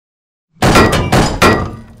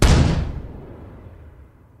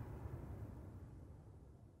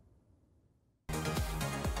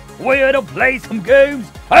We're here to play some games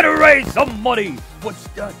and raise some money for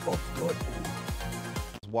StackUp.org.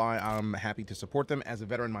 Why I'm happy to support them as a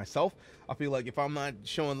veteran myself. I feel like if I'm not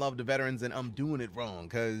showing love to veterans, then I'm doing it wrong,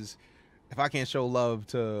 because if I can't show love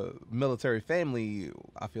to military family,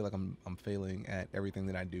 I feel like I'm failing at everything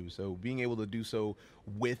that I do. So being able to do so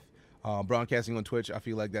with broadcasting on Twitch, I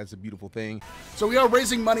feel like that's a beautiful thing. So we are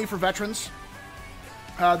raising money for veterans.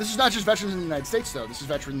 This is not just veterans in the United States, though. This is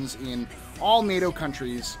veterans in all NATO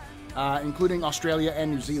countries, including Australia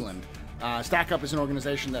and New Zealand. StackUp is an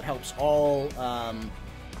organization that helps all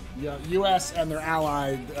U.S. and their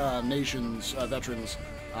allied nations veterans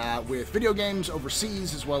with video games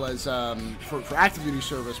overseas, as well as for active duty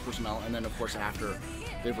service personnel, and then of course after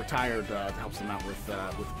they've retired, it helps them out with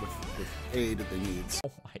aid that they need.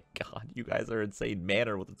 Oh my god, you guys are insane.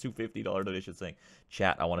 Manor with a $250 donation saying,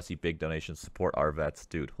 chat, I want to see big donations, support our vets.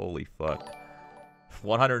 Dude, holy fuck.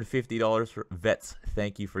 $150 for vets,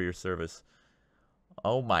 thank you for your service.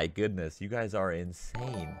 Oh my goodness, you guys are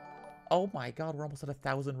insane. Oh my god, we're almost at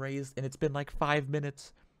 1,000 raised, and it's been like 5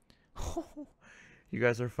 minutes. You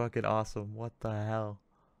guys are fucking awesome. What the hell?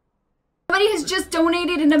 Somebody has just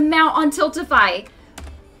donated an amount on Tiltify.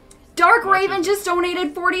 Dark Raven just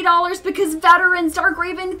donated $40 because veterans. Dark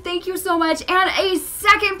Raven, thank you so much. And a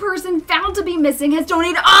second person found to be missing has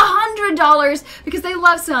donated $100 because they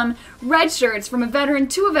love some red shirts from a veteran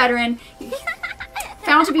to a veteran.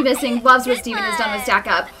 Found to be missing, loves what Steven has done with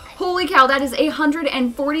StackUp. Holy cow, that is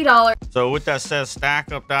 $140. So with that said,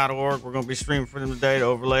 StackUp.org, we're going to be streaming for them today. The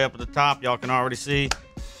overlay up at the top, y'all can already see.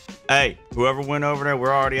 Hey, whoever went over there,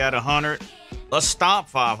 we're already at 100. Let's stop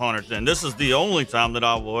 500 then. This is the only time that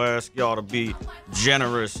I will ask y'all to be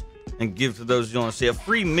generous and give to those you want to see. A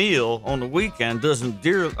free meal on the weekend doesn't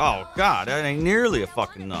dearly... Oh, God, that ain't nearly a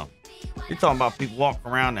fucking enough. You're talking about people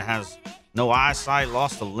walking around that has no eyesight,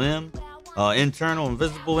 lost a limb, internal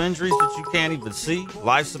invisible injuries that you can't even see.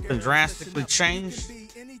 Lives have been drastically changed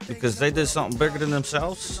because they did something bigger than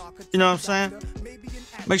themselves. You know what I'm saying?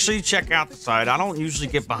 Make sure you check out the site. I don't usually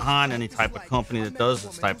get behind any type of company that does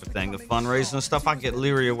this type of thing, the fundraising and stuff. I get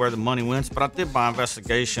leery of where the money went, but I did my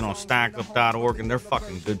investigation on StackUp.org, and they're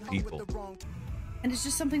fucking good people. And it's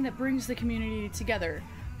just something that brings the community together.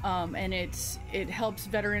 And it helps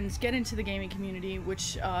veterans get into the gaming community,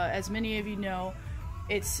 which, as many of you know,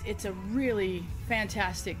 it's a really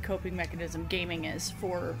fantastic coping mechanism. Gaming is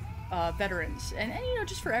for veterans, and you know,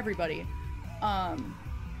 just for everybody.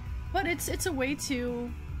 But it's a way to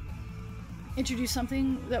introduce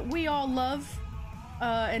something that we all love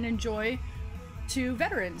and enjoy to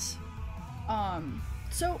veterans.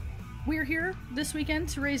 So we're here this weekend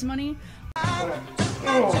to raise money.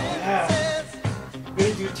 Oh yeah. We're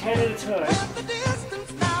gonna do 10 at a time.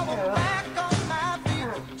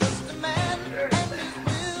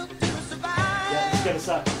 Get us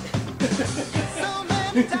up.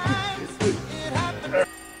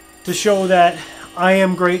 To show that I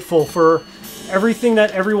am grateful for everything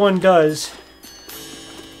that everyone does,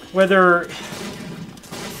 whether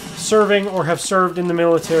serving or have served in the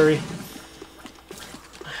military,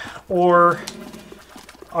 or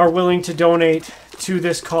are willing to donate to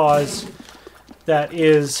this cause that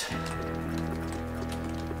is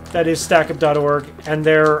StackUp.org, and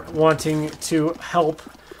they're wanting to help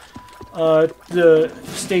the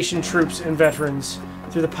station troops and veterans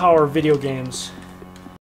through the power of video games.